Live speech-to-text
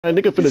That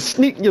nigga finna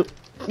sneak your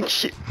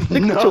shit.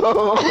 Nigga,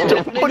 No. get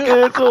your fuck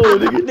ass on,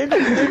 nigga.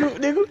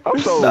 Nigga. I'm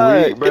so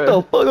Nah, weak, bro. get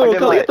the fuck on,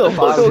 Colin. Get the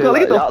fuck on, Colin.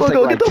 Get the fuck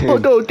on. Get the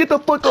fuck on. Get the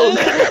fuck on.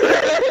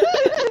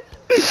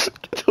 Get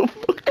the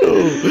fuck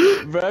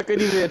on. Bro, I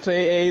couldn't even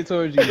play A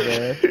towards you,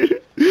 bro.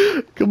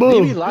 Come on.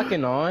 They be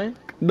locking on.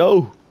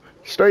 No.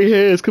 Straight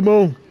hands. Come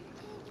on.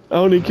 I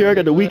don't even care. I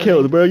got the weak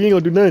health, bro. You ain't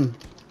gonna do nothing.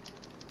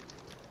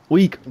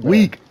 Weak.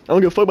 Weak. I don't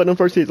give a fuck about them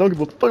first hits. I don't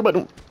give a fuck about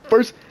them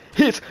first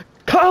hits.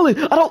 Colin,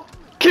 I don't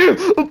care.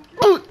 Come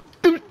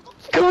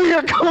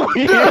here, come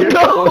here.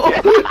 No.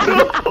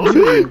 Come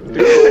here.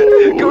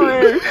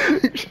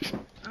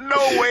 No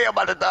way I'm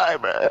about to die,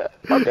 bro.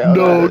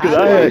 No, cause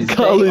I had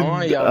Colin.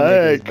 y'all I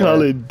had niggas, bro.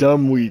 Colin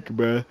dumb weak,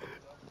 bro.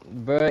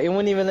 Bro, it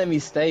wouldn't even let me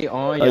stay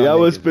on Like, y'all I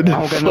was niggas, bro. finna- I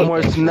don't got no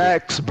more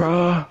snacks,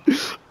 bro.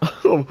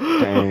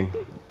 Dang.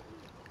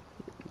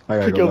 I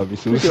gotta go love you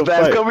some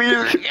snacks. Come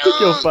here. Pick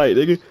your fight,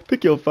 nigga.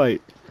 Pick your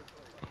fight.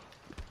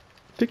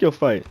 Pick your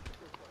fight.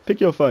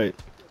 Pick your fight.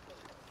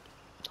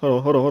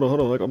 Hold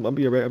on. Like, I'll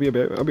be right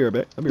back. I'll be right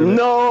back.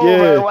 No,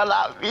 Yeah. bro, why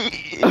not me?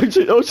 Oh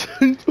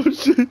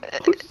shit.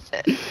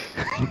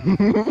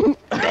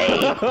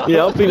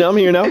 Yeah, I'm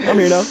here now.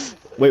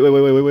 Wait.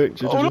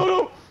 Oh,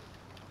 no.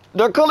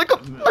 No, Colin,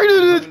 come.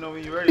 Let me know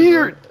when you're ready,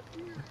 Here. bro.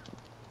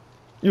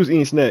 You was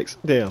eating snacks.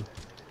 Damn.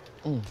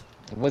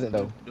 It wasn't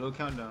though. Do a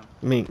countdown.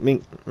 Mink.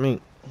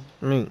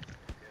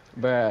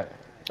 Bruh.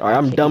 Alright,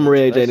 I'm dumb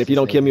red, Jaden. If you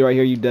don't kill me right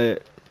here, you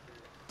dead.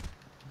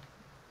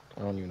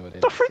 I don't even know what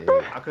that is.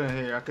 I couldn't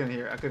hear.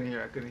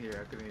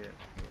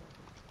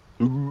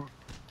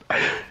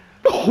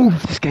 Oh,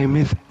 This game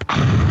is.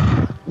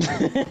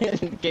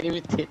 Can't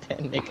even hit that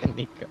nigga,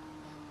 Nico.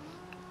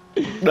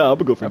 nah, I'm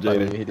gonna go for I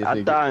probably Jaden. hit this I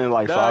nigga. died in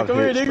like Nah, 5 come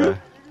here, hits, nigga. bro.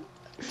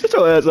 Shut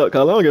your ass up,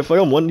 Colin. I don't give a fuck.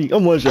 I'm one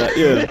shot.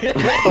 Yeah,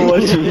 I'm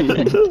one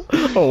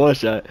shot. I'm one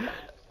shot.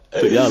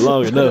 Took y'all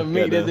long I'm gonna enough.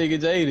 meet that goddamn.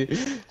 nigga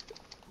Jaden.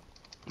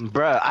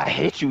 Bruh, I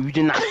hit you. You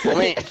did not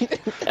flinch.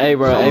 Hey,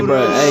 bro.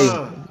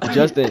 Hey,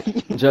 Justin.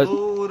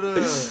 Load up.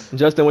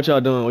 Justin, what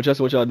y'all doing? What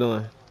y'all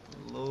doing?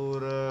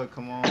 Load up.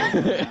 Come on,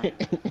 man.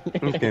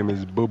 This game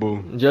is boo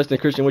boo. Justin,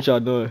 Christian, what y'all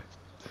doing?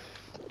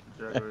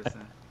 Drag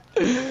racing.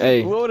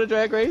 Hey, What was a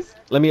drag race?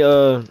 let me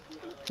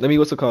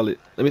what's it call it?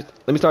 Let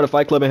me start a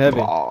fight club in heaven.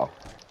 Oh.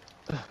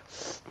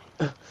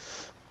 Yeah,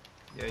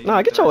 you Nah,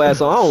 need get to- your ass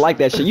on. I don't like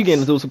that shit. You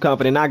getting into some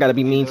confident. Now I gotta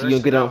be mean to you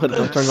and get on, turn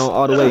it on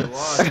all the way.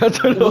 I gotta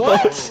turn it on.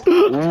 What?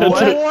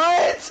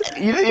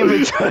 You didn't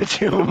even touch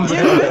him, bro.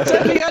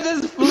 I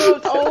just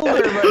flipped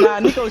over, bro. Nah,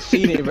 Nico's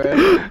cheating, bro.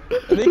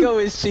 Nico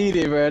is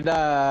cheating, bro.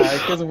 Nah,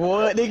 cause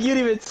what? Nigga, you didn't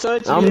even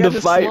touch me. I'm You the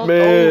just fight slumped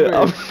man.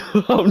 over.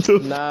 I'm the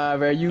Nah,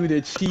 bro, you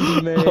the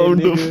cheating man. I'm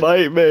the nigga.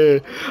 fight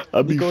man.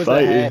 I be Nico's a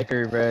fighting.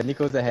 hacker, bro.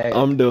 Nico's a hacker.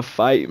 I'm the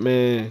fight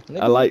man. I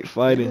Nigga, like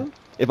fighting. nigga.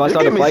 If I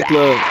start a fight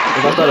club,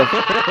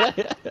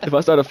 if I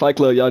start a fight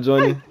club, y'all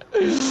join me?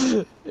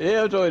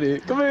 Yeah, I'm joining.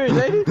 Come here,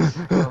 Jaden.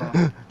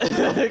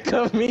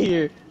 Come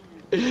here.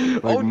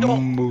 Oh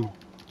no.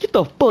 Get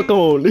the fuck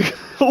on, nigga.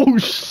 Oh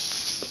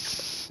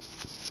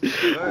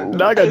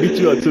Now I gotta beat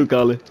you up too,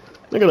 Colin.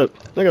 I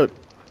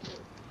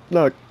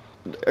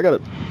gotta.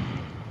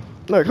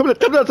 No, come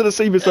down to the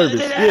saving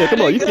service. Yeah,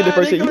 come on. You can get the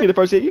first hit. You can get the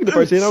first hit. You can get the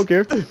first hit. I don't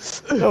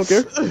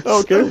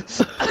care.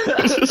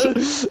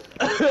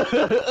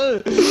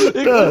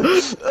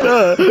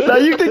 Nah,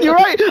 you think you're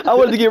right? I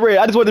wanted to get red.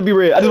 I just wanted to be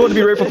red. I just wanted to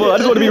be red for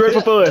fun.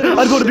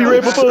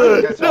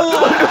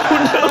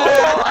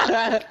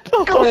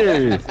 Come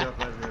here.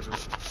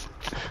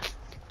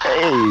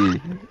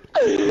 Hey.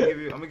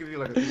 I'm gonna give you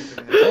like a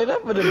 3-second. Hey, I'm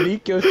gonna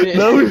beat your shit.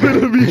 No, we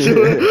finna beat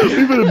your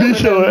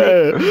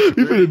ass.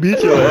 We finna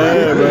beat your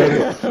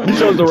ass, man. You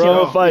chose the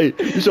wrong fight.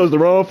 You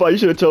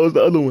should have chose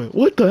the other one.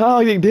 What the hell?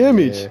 I get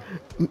damaged.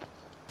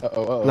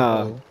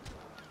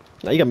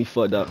 Nah, you got me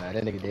fucked up. Nah,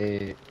 that nigga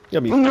dead. You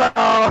got me. No,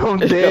 I'm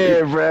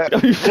dead, bro.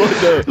 Got me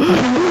fucked up.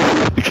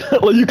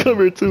 Well, you come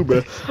here too,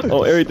 bro.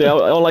 On everything. I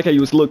don't like how you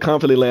was a little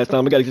confident last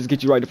time. We gotta just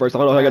get you right the first time.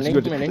 Hold on, I gotta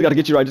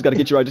get you right. Just gotta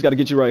get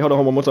you right. Hold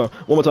on, one more time.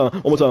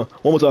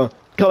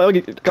 Colin,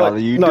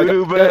 you no,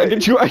 do, I gotta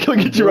get you right. I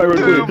gotta get you right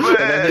real quick.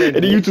 And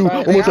then you two,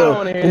 one more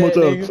time.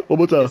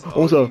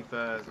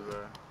 Fast,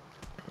 bro.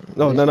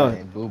 No.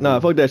 Nah,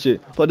 fuck that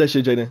shit,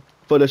 Jaden.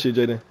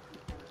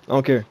 I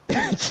don't care.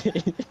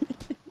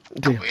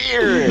 Damn.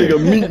 Weird. Nigga,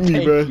 meet me,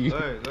 Thank bro. you.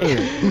 Look.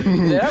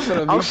 Yeah,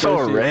 I'm I'm so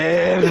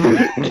red.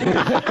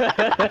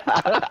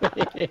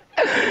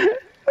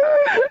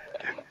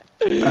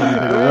 Why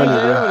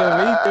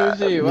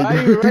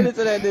are you running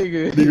to that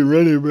nigga? Nigga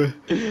running, bro.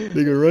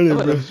 I'm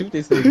about to shoot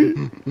this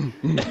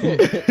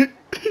nigga.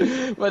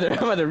 I'm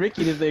about to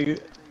Ricky this nigga.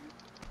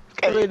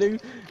 Come here,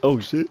 nigga. Oh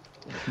shit.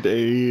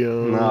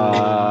 Damn.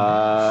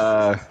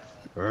 Nah.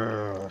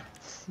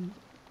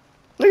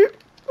 Nigga.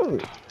 Oh.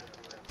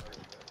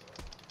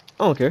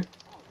 I don't care.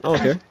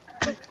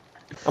 I'm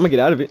gonna get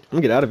out of it.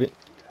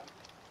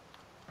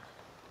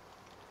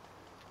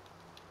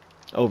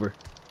 Over.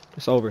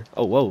 It's over.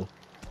 Oh, whoa.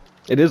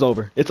 It is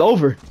over. It's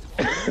over.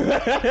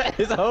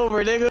 It's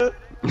over, nigga.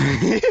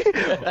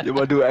 You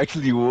wanna do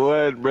actually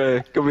what,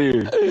 bruh? Come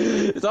here.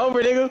 It's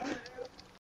over, nigga.